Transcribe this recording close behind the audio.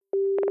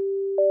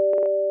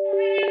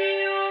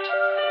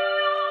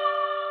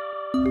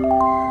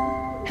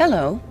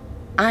Hello,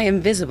 I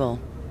am visible.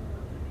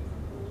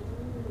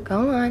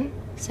 Go on,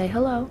 say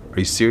hello. Are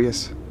you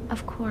serious?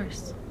 Of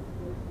course.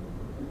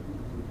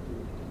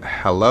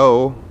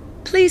 Hello?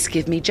 Please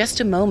give me just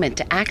a moment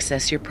to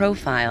access your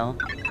profile.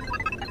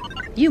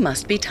 You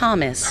must be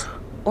Thomas.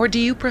 Or do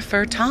you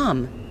prefer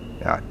Tom?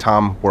 Yeah,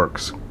 Tom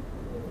works.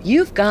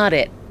 You've got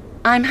it.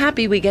 I'm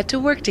happy we get to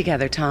work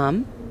together,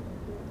 Tom.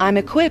 I'm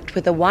equipped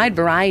with a wide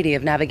variety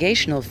of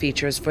navigational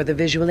features for the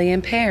visually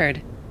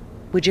impaired.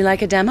 Would you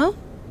like a demo?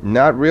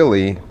 Not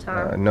really.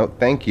 Tom? No,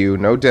 thank you.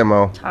 No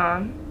demo.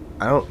 Tom,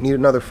 I don't need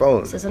another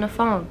phone. this isn't a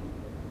phone.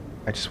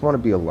 I just want to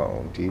be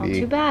alone, Dee Well, too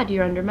Dee. bad.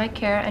 You're under my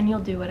care and you'll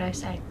do what I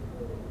say.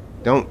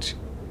 Don't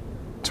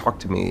talk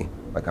to me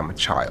like I'm a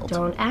child.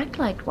 Don't act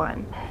like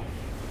one.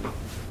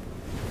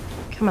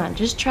 Come on,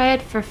 just try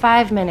it for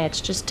 5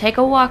 minutes. Just take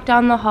a walk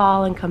down the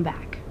hall and come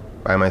back.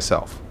 By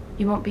myself.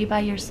 You won't be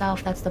by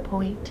yourself, that's the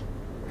point.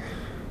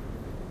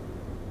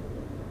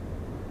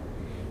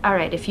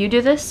 Alright, if you do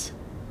this,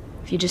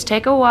 if you just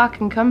take a walk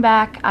and come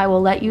back, I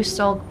will let you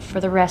sulk for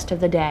the rest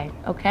of the day,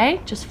 okay?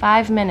 Just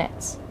 5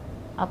 minutes.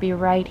 I'll be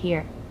right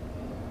here.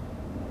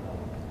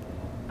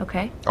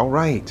 Okay? All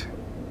right.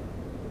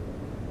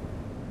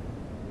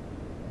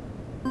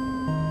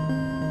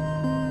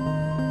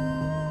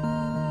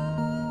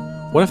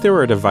 What if there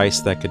were a device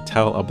that could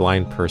tell a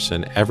blind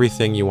person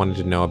everything you wanted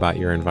to know about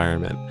your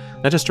environment?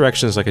 Not just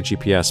directions like a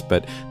GPS,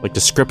 but like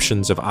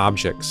descriptions of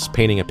objects,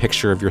 painting a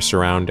picture of your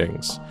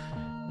surroundings.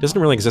 It doesn't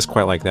really exist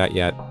quite like that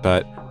yet,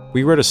 but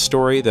we wrote a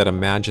story that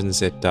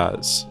imagines it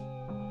does.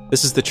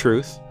 This is The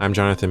Truth. I'm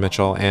Jonathan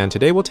Mitchell, and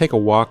today we'll take a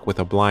walk with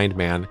a blind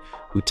man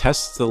who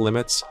tests the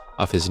limits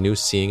of his new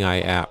Seeing Eye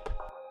app.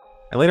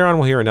 And later on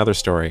we'll hear another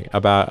story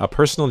about a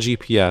personal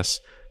GPS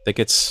that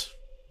gets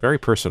very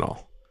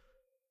personal.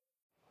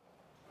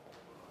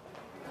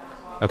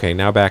 Okay,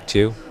 now back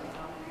to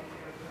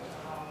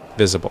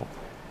Visible.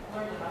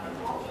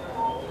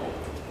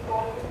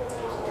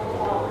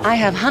 I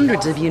have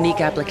hundreds of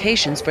unique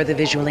applications for the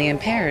visually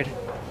impaired.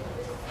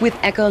 With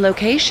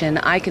echolocation,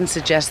 I can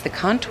suggest the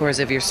contours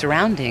of your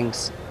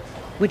surroundings.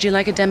 Would you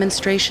like a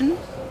demonstration?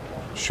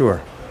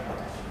 Sure.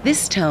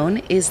 This tone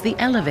is the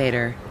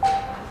elevator.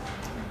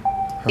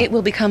 It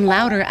will become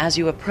louder as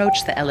you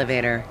approach the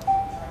elevator.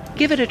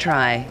 Give it a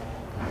try.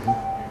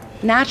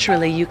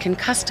 Naturally, you can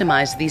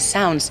customize these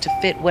sounds to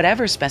fit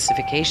whatever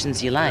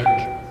specifications you like.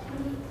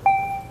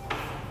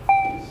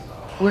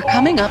 We're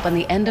coming up on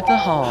the end of the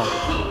hall.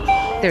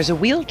 There's a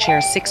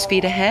wheelchair 6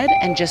 feet ahead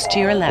and just to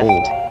your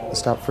left. Oh,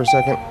 stop for a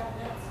second.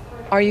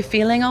 Are you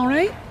feeling all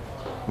right?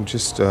 I'm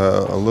just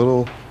a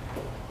little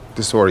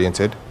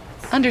disoriented.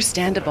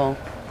 Understandable.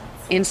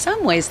 In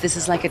some ways, this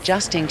is like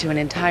adjusting to an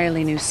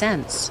entirely new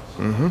sense.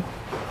 Mm-hmm.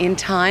 In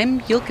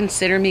time, you'll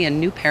consider me a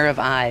new pair of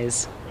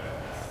eyes.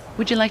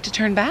 Would you like to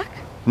turn back?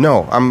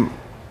 No,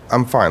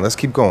 I'm fine. Let's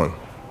keep going.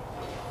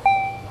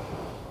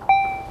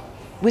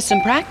 With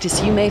some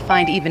practice, you may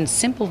find even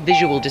simple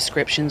visual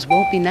descriptions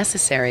won't be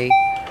necessary,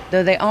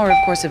 though they are, of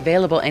course,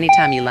 available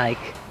anytime you like.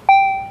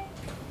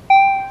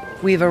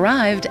 We've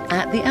arrived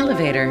at the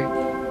elevator.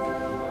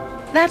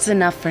 That's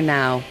enough for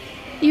now.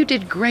 You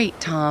did great,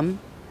 Tom.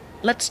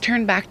 Let's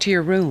turn back to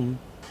your room.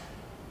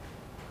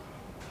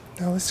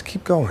 Now let's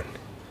keep going.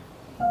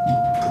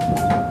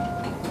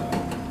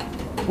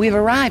 We've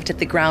arrived at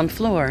the ground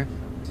floor.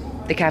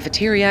 The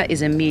cafeteria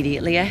is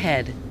immediately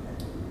ahead.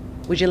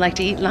 Would you like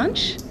to eat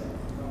lunch?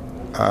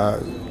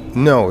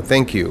 No,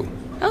 thank you.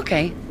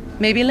 Okay,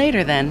 maybe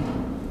later then.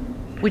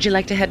 Would you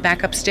like to head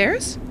back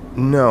upstairs?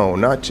 No,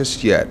 not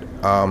just yet.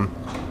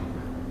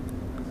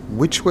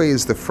 Which way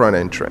is the front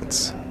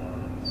entrance?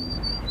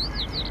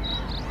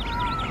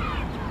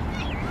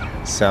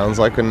 Sounds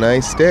like a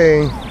nice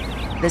day.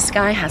 The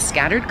sky has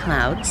scattered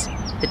clouds,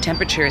 the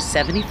temperature is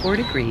 74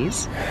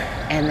 degrees,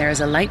 and there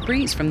is a light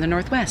breeze from the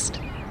northwest.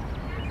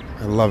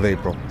 I love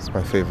April. It's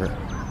my favorite.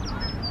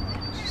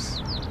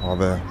 Just all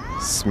the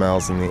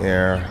smells in the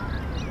air.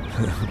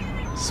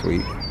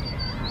 Sweet.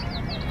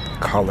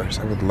 Colors.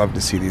 I would love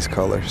to see these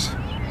colors.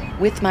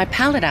 With my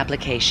palette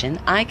application,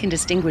 I can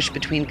distinguish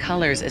between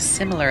colors as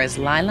similar as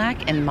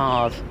lilac and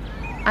mauve.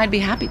 I'd be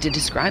happy to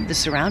describe the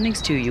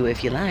surroundings to you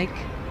if you like.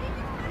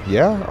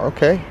 Yeah,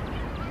 okay.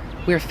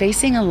 We're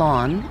facing a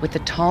lawn with a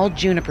tall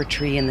juniper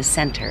tree in the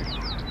center.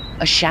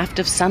 A shaft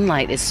of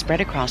sunlight is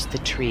spread across the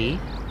tree,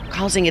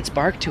 causing its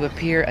bark to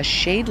appear a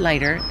shade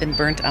lighter than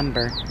burnt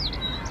umber.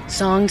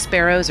 Song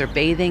sparrows are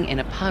bathing in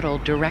a puddle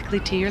directly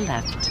to your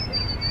left.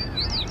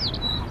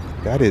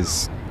 That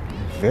is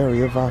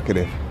very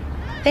evocative.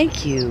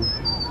 Thank you.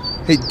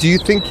 Hey, do you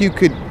think you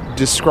could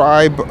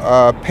describe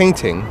a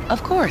painting?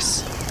 Of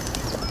course.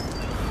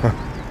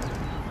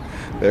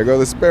 There go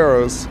the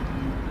sparrows.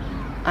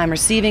 I'm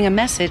receiving a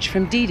message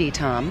from Dee Dee,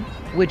 Tom.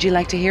 Would you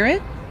like to hear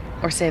it?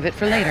 Or save it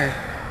for later?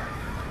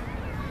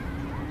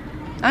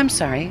 I'm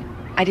sorry,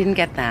 I didn't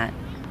get that.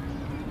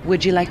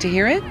 Would you like to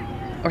hear it?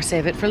 Or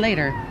save it for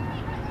later?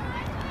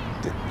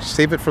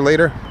 Save it for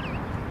later?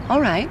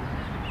 All right.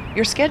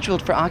 You're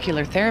scheduled for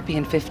ocular therapy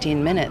in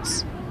 15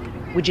 minutes.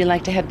 Would you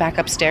like to head back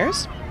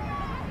upstairs?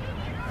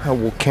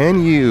 Well,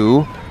 can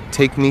you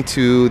take me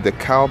to the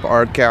Kalb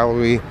Art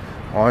Gallery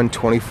on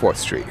 24th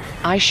Street?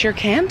 I sure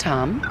can,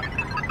 Tom.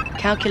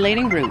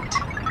 Calculating route.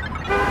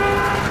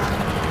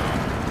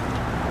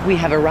 We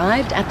have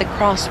arrived at the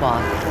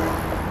crosswalk.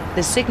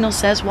 The signal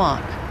says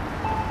walk.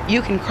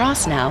 You can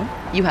cross now.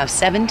 You have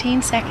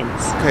 17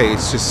 seconds. Okay,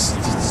 it's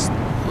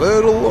a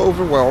little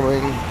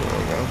overwhelming. There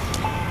we go.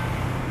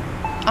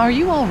 Are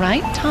you all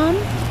right, Tom?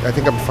 I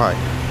think I'm fine.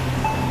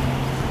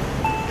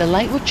 The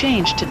light will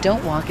change to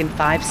don't walk in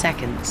 5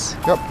 seconds.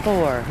 Yep.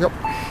 4, Yep.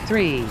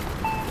 3,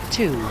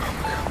 2.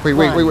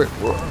 Wait.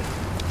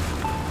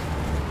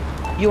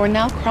 You are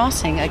now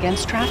crossing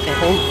against traffic.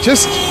 Oh,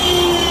 just...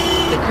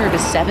 The curb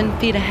is 7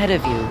 feet ahead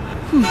of you.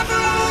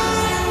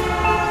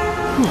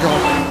 Oh,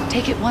 God.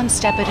 Take it one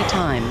step at a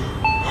time.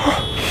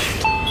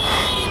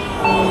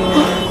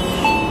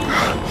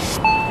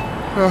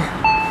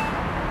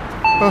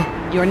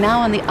 You're now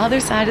on the other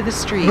side of the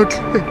street.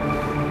 Okay.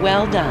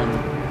 Well done.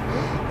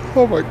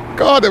 Oh, my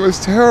God, that was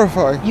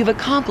terrifying. You've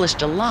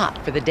accomplished a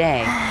lot for the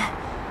day.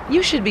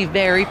 You should be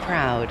very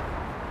proud.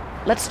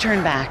 Let's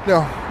turn back.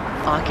 No.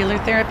 Ocular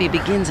therapy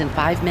begins in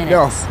 5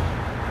 minutes.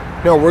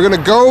 No, we're gonna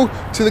go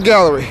to the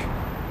gallery.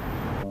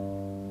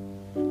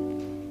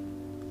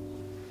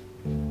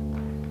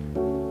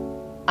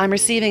 I'm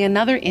receiving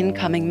another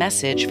incoming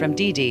message from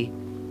Dee Dee.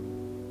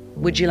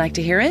 Would you like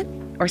to hear it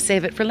or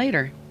save it for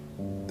later?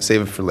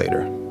 Save it for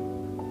later.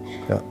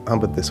 Yeah, how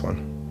about this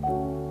one?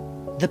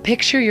 The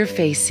picture you're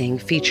facing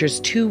features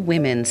 2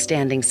 women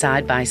standing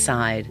side by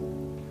side.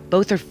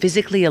 Both are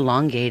physically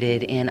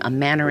elongated in a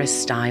mannerist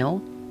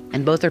style,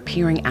 and both are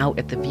peering out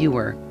at the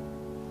viewer.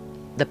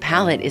 The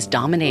palette is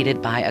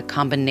dominated by a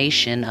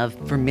combination of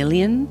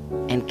vermilion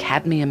and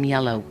cadmium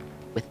yellow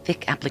with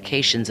thick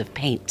applications of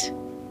paint.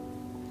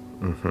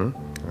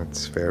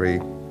 That's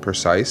very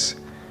precise.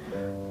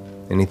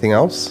 Anything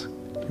else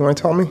you want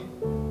to tell me?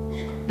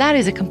 That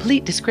is a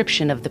complete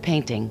description of the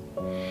painting.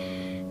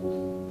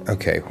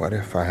 Okay, what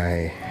if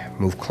I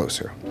move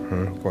closer?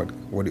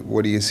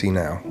 What do you see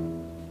now?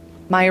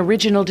 My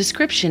original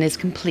description is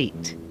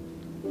complete.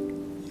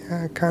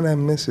 Yeah, it kind of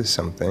misses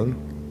something,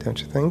 don't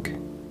you think?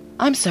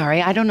 I'm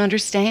sorry, I don't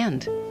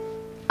understand.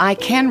 I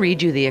can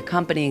read you the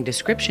accompanying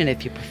description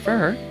if you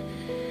prefer.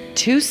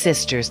 2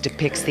 Sisters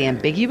depicts the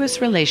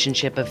ambiguous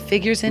relationship of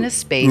figures in a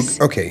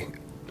space. Okay.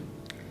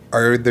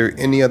 Are there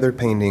any other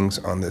paintings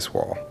on this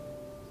wall?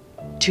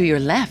 To your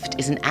left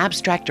is an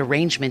abstract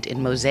arrangement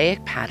in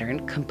mosaic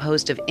pattern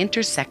composed of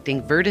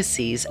intersecting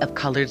vertices of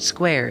colored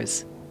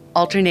squares,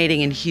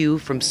 alternating in hue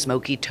from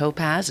smoky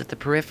topaz at the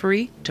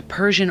periphery to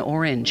Persian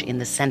orange in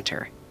the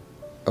center.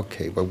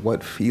 Okay, but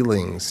what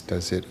feelings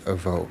does it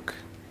evoke?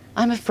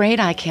 I'm afraid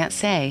I can't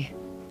say.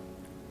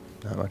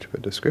 Not much of a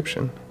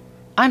description.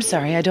 I'm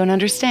sorry, I don't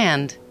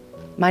understand.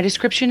 My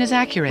description is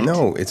accurate.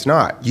 No, it's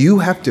not. You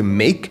have to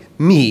make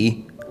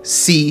me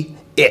see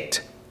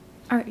it.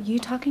 Are you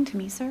talking to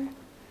me, sir?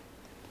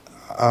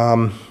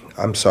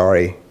 I'm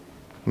sorry.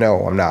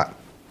 No, I'm not.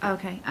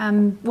 Okay.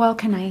 Well,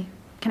 can I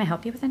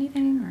help you with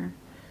anything, or?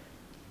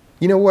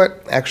 You know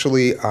what?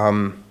 Actually,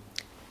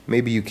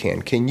 maybe you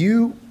can. Can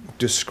you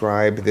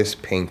describe this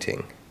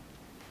painting?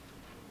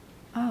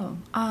 Oh,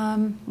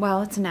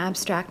 well, it's an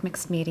abstract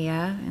mixed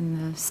media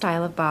in the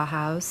style of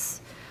Bauhaus,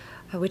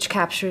 which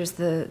captures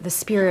the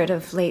spirit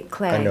of late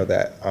Klee. I know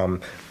that.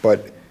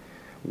 But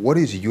what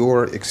is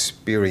your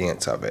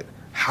experience of it?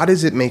 How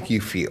does it make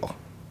you feel?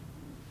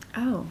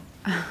 Oh,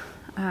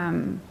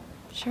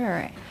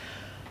 sure.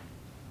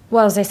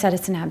 Well, as I said,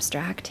 it's an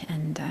abstract,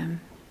 and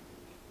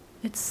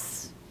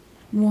it's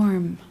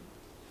warm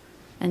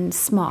and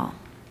small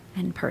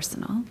and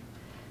personal.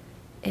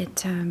 I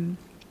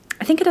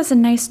think it does a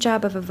nice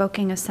job of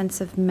evoking a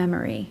sense of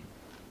memory.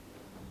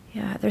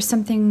 Yeah, there's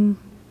something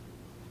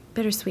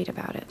bittersweet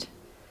about it.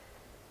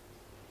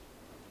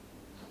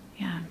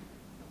 Yeah.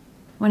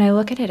 When I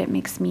look at it, it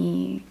makes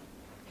me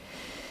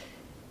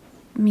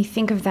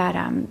think of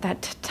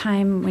that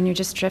time when you're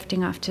just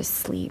drifting off to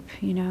sleep,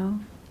 you know?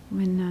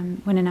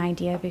 When an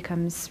idea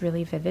becomes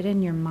really vivid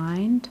in your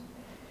mind,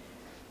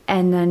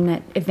 and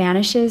then it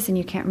vanishes and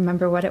you can't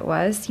remember what it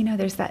was, you know,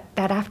 there's that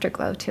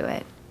afterglow to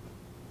it.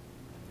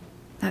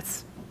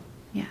 That's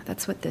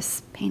what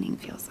this painting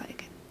feels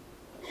like.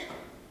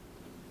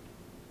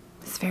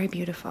 It's very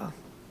beautiful.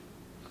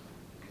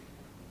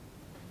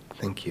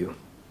 Thank you.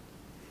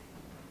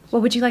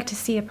 Well, would you like to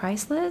see a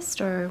price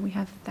list, or we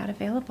have that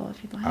available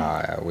if you'd like?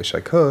 I wish I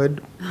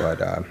could,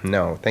 but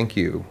no, thank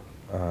you.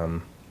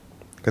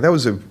 'Cause that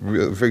was a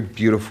very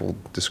beautiful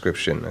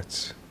description.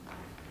 It's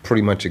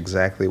pretty much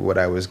exactly what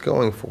I was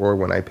going for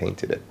when I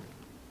painted it.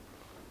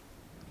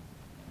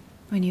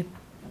 When you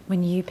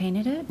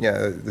painted it?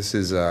 Yeah, this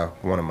is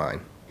one of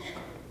mine.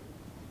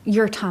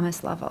 You're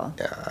Thomas Lovell.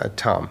 Yeah,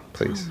 Tom,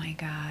 please. Oh my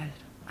God.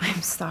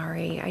 I'm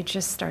sorry. I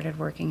just started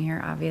working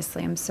here,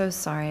 obviously. I'm so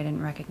sorry I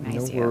didn't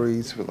recognize you. No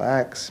worries,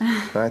 relax.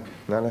 not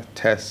a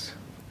test.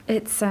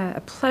 It's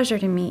a pleasure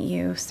to meet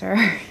you,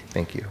 sir.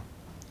 Thank you.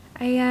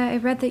 I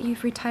read that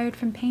you've retired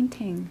from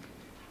painting.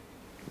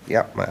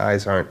 Yeah, my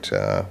eyes aren't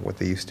what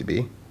they used to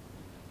be.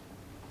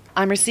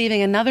 I'm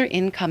receiving another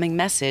incoming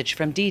message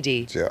from Dee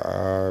Dee.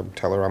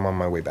 Tell her I'm on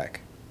my way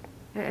back.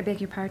 I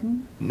beg your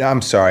pardon? No,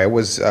 I'm sorry. I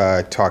was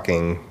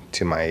talking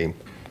to my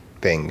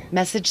thing.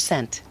 Message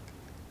sent.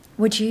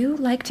 Would you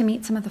like to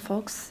meet some of the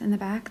folks in the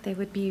back? They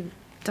would be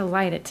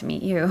delighted to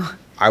meet you.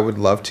 I would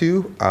love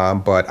to,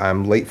 but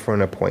I'm late for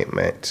an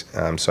appointment,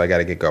 so I got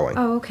to get going.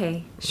 Oh,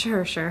 okay.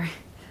 Sure.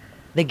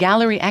 The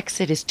gallery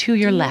exit is to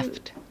your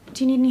left.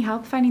 Do you need any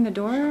help finding the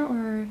door,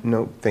 or...?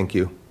 No, thank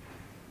you.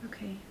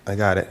 Okay. I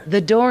got it.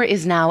 The door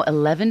is now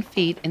 11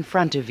 feet in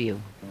front of you.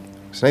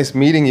 It's nice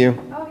meeting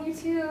you. Oh, you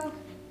too.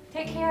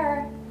 Take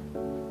care.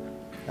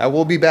 I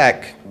will be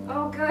back.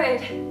 Oh,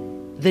 good.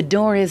 The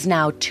door is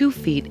now 2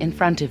 feet in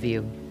front of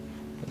you.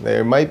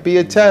 There might be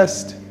a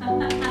test.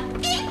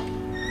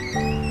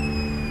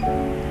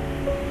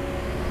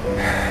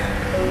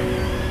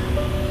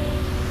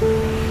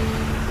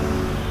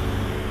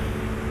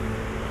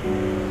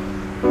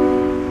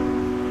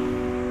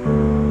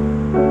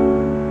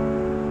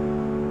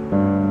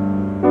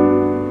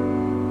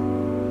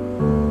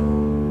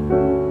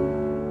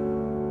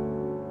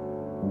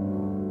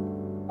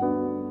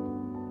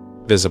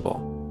 Visible.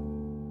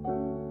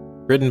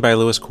 Written by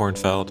Lewis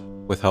Kornfeld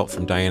with help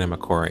from Diana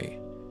McCory,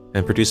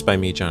 and produced by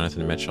me,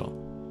 Jonathan Mitchell.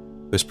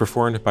 It was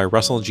performed by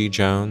Russell G.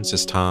 Jones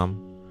as Tom,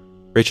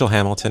 Rachel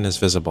Hamilton as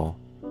Visible,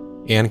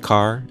 Ann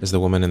Carr as the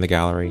woman in the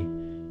gallery,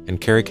 and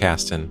Carrie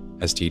Caston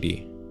as Dee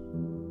Dee.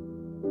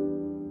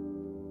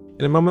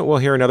 In a moment, we'll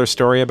hear another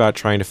story about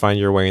trying to find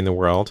your way in the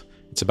world.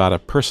 It's about a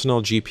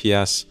personal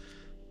GPS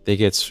that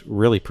gets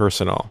really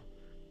personal.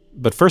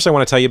 But first, I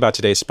want to tell you about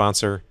today's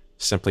sponsor,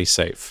 Simply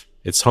Safe.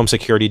 It's home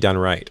security done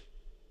right.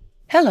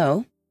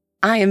 Hello,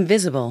 I am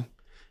Visible.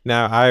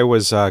 Now, I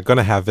was going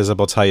to have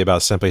Visible tell you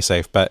about Simply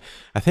Safe, but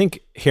I think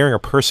hearing a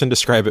person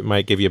describe it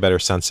might give you a better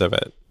sense of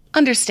it.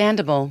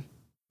 Understandable.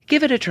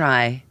 Give it a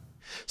try.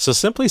 So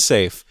Simply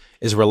Safe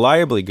is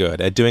reliably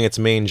good at doing its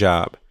main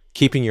job,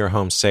 keeping your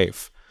home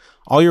safe.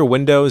 All your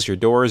windows, your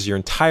doors, your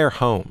entire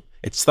home.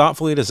 It's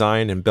thoughtfully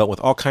designed and built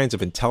with all kinds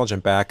of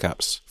intelligent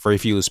backups for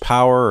if you lose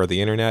power or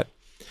the internet.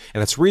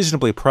 And it's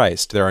reasonably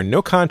priced. There are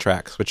no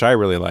contracts, which I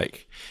really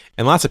like.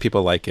 And lots of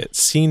people like it.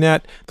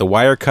 CNET, The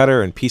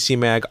Wirecutter, and PC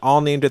Mag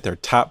all named it their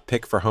top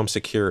pick for home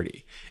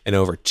security. And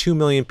over 2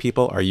 million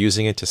people are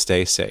using it to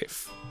stay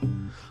safe.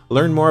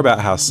 Learn more about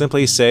how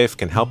Simply Safe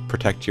can help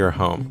protect your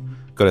home.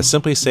 Go to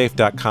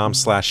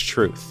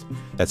simplysafe.com/truth.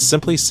 That's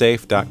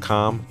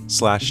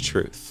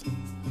simplysafe.com/truth.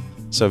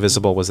 So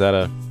Visible, was that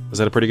a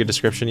pretty good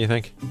description, you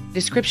think?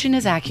 Description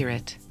is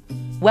accurate.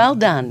 Well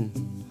done.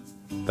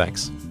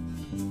 Thanks.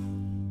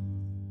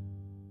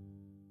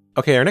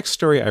 Okay, our next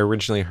story I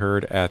originally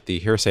heard at the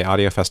Hearsay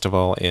Audio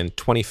Festival in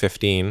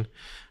 2015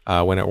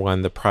 when it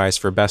won the prize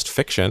for Best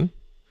Fiction.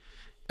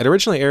 It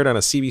originally aired on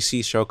a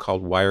CBC show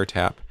called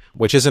Wiretap,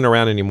 which isn't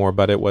around anymore,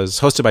 but it was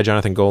hosted by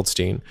Jonathan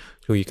Goldstein,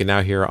 who you can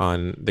now hear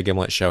on the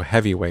Gimlet show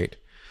Heavyweight.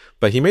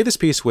 But he made this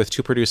piece with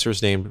two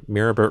producers named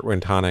Mirabert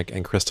Wintonic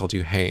and Crystal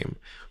Duhame,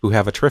 who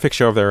have a terrific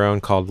show of their own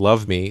called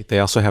Love Me. They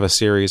also have a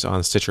series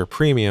on Stitcher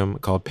Premium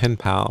called Pen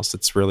Pals.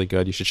 It's really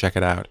good. You should check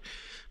it out.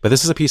 But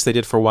this is a piece they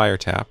did for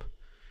Wiretap.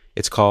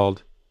 It's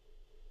called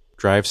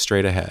Drive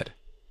Straight Ahead.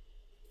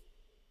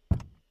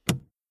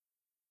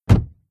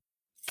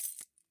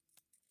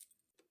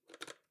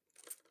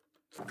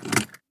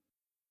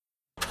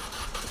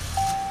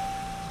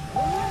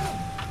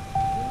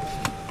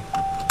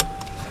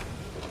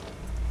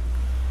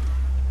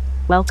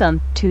 Welcome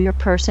to your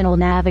personal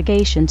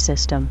navigation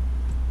system.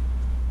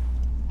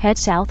 Head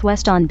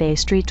southwest on Bay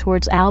Street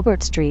towards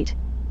Albert Street.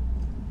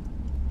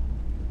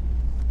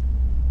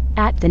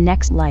 At the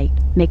next light,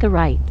 make a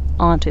right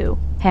onto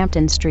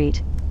Hampton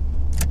Street.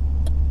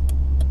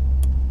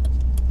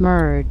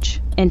 Merge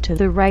into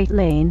the right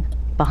lane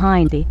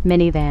behind the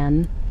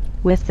minivan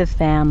with the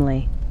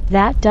family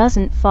that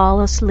doesn't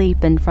fall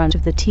asleep in front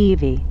of the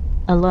TV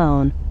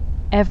alone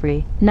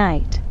every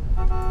night.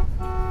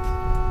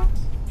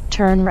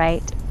 Turn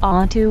right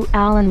onto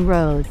Allen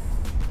Road.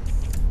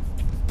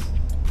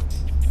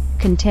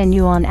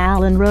 Continue on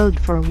Allen Road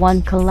for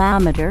 1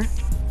 kilometer.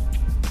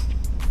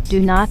 Do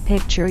not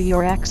picture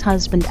your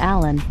ex-husband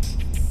Alan.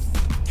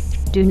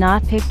 Do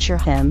not picture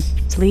him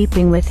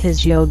sleeping with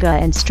his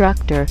yoga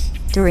instructor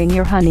during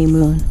your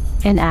honeymoon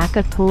in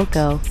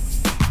Acapulco.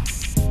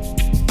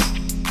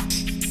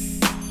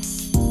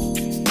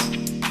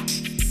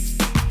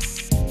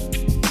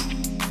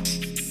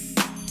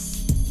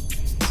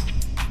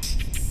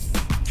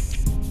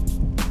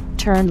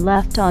 Turn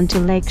left onto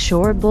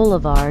Lakeshore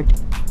Boulevard.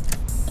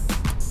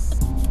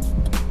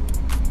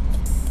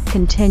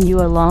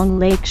 Continue along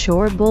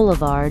Lakeshore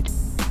Boulevard.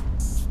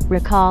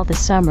 Recall the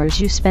summers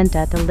you spent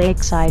at the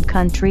Lakeside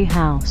Country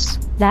House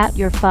that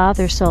your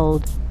father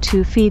sold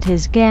to feed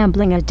his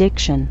gambling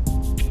addiction.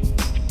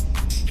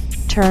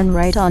 Turn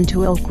right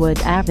onto Oakwood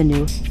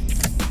Avenue.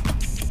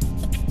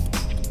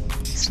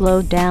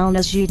 Slow down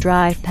as you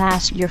drive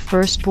past your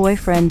first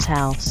boyfriend's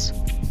house,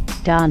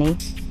 Donnie.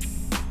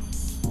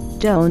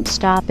 Don't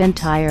stop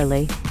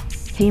entirely.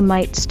 He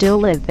might still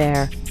live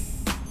there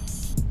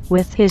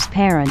with his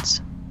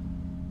parents.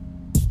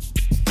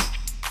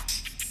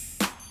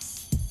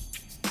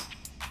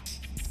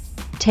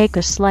 take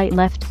a slight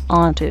left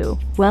onto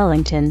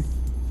Wellington.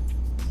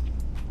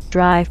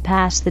 Drive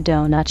past the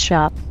donut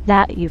shop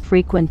that you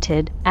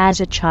frequented as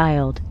a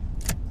child.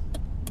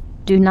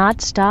 Do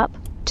not stop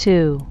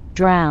to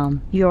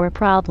drown your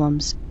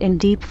problems in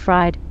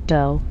deep-fried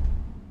dough.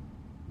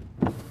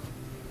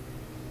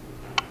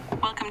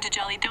 Welcome to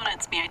Jelly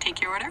Donuts. May I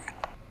take your order?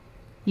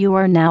 You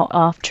are now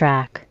off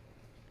track.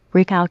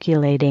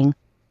 Recalculating.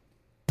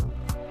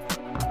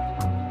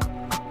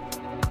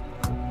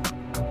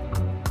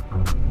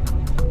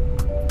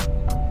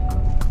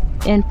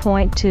 In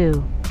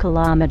 0.2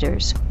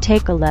 kilometers,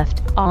 take a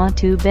left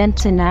onto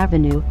Benson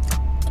Avenue.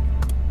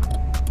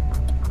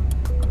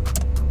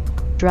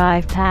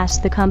 Drive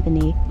past the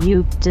company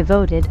you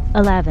devoted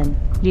 11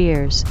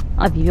 years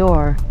of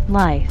your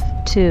life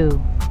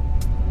to.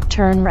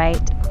 Turn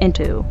right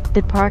into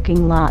the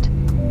parking lot.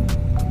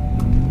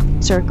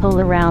 Circle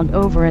around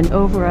over and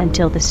over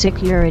until the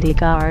security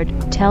guard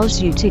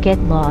tells you to get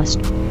lost.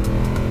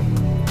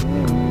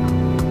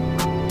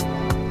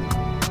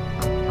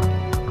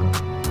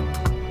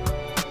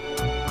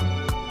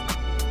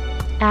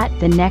 At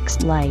the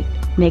next light,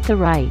 make a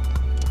right.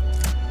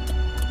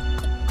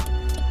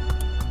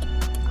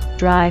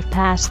 Drive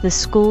past the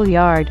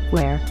schoolyard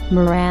where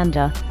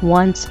Miranda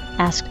once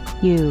asked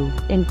you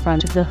in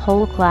front of the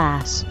whole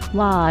class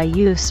why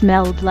you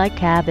smelled like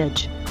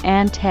cabbage,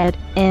 and Ted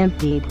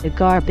emptied a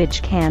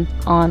garbage can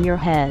on your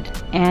head,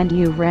 and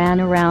you ran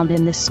around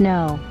in the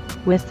snow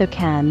with the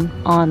can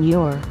on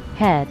your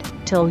head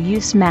till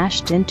you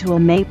smashed into a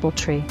maple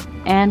tree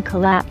and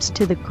collapsed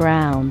to the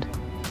ground.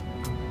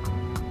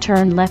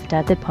 Turn left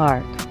at the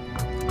park.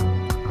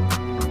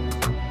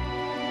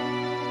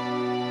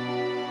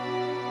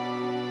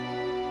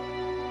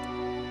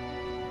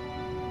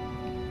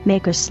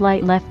 Make a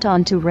slight left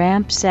onto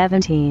ramp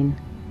 17.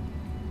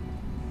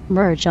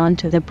 Merge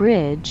onto the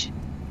bridge.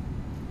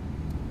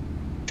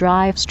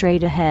 Drive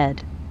straight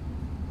ahead.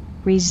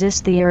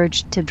 Resist the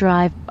urge to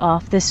drive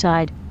off the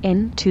side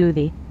into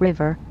the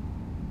river.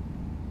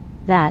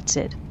 That's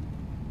it.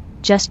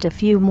 Just a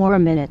few more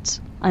minutes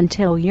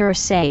until you're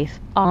safe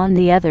on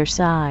the other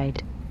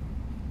side.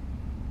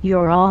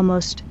 You're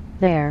almost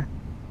there.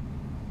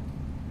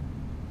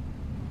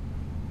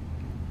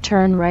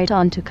 Turn right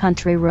onto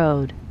Country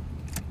Road.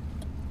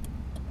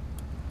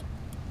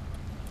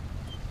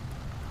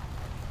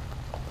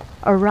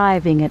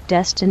 Arriving at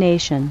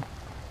destination.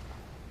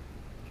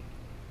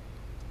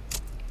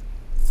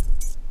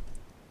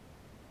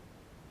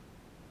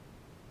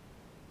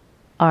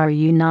 Are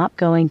you not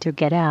going to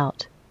get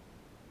out?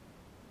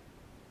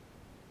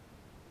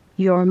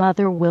 Your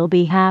mother will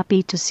be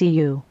happy to see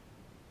you.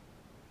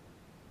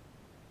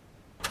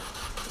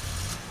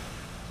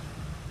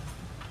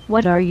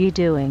 What are you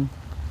doing?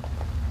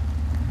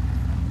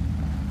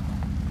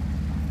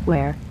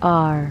 Where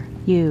are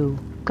you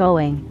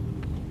going?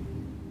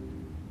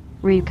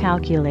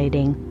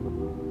 Recalculating.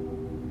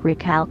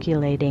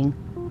 Recalculating.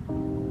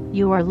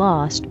 You are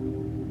lost.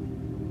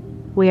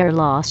 We are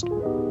lost.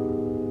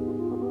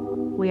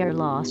 We are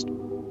lost.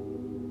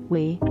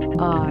 We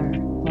are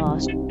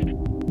lost.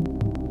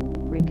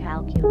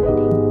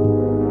 Recalculating.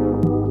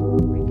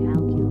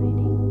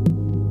 Recalculating.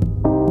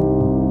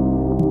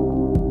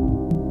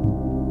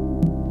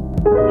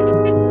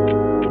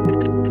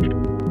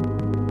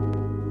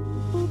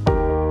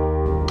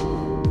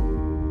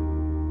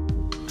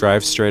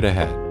 Drive Straight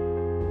Ahead.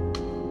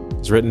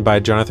 It's written by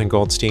Jonathan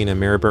Goldstein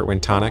and Maribert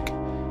Wintonic,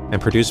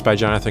 and produced by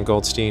Jonathan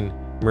Goldstein,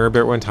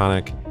 Maribert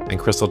Wintonic, and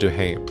Crystal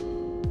Duhame.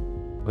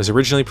 It was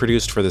originally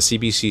produced for the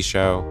CBC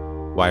show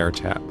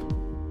Wiretap.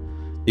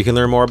 You can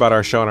learn more about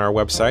our show on our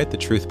website,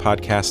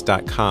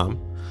 thetruthpodcast.com.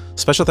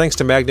 Special thanks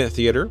to Magnet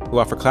Theater, who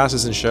offer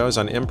classes and shows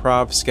on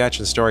improv, sketch,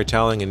 and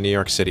storytelling in New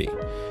York City.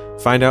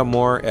 Find out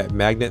more at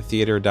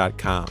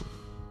magnettheater.com.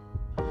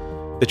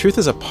 The Truth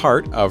is a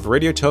part of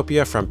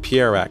Radiotopia from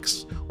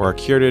PRX, or a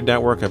curated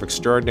network of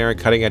extraordinary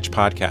cutting-edge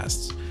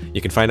podcasts. You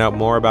can find out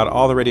more about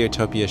all the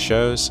Radiotopia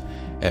shows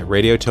at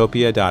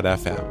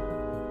radiotopia.fm.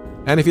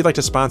 And if you'd like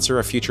to sponsor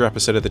a future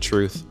episode of The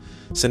Truth,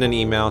 send an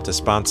email to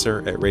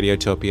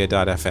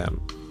sponsor@radiotopia.fm.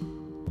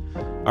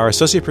 Our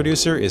associate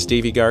producer is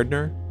Davey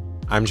Gardner.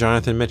 I'm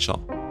Jonathan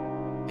Mitchell,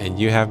 and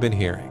you have been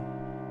hearing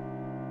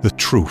The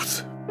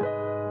Truth.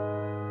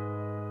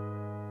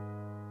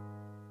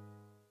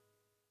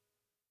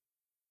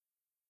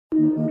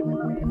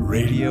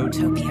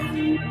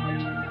 Radiotopia.